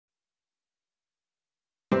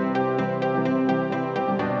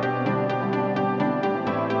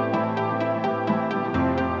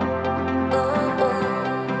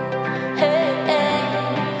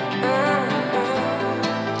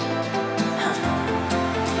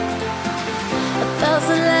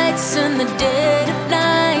the dead of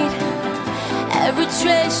night, every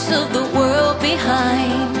trace of the world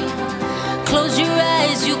behind. Close your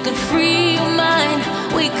eyes, you can free your mind.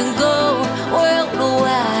 We can go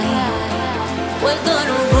worldwide.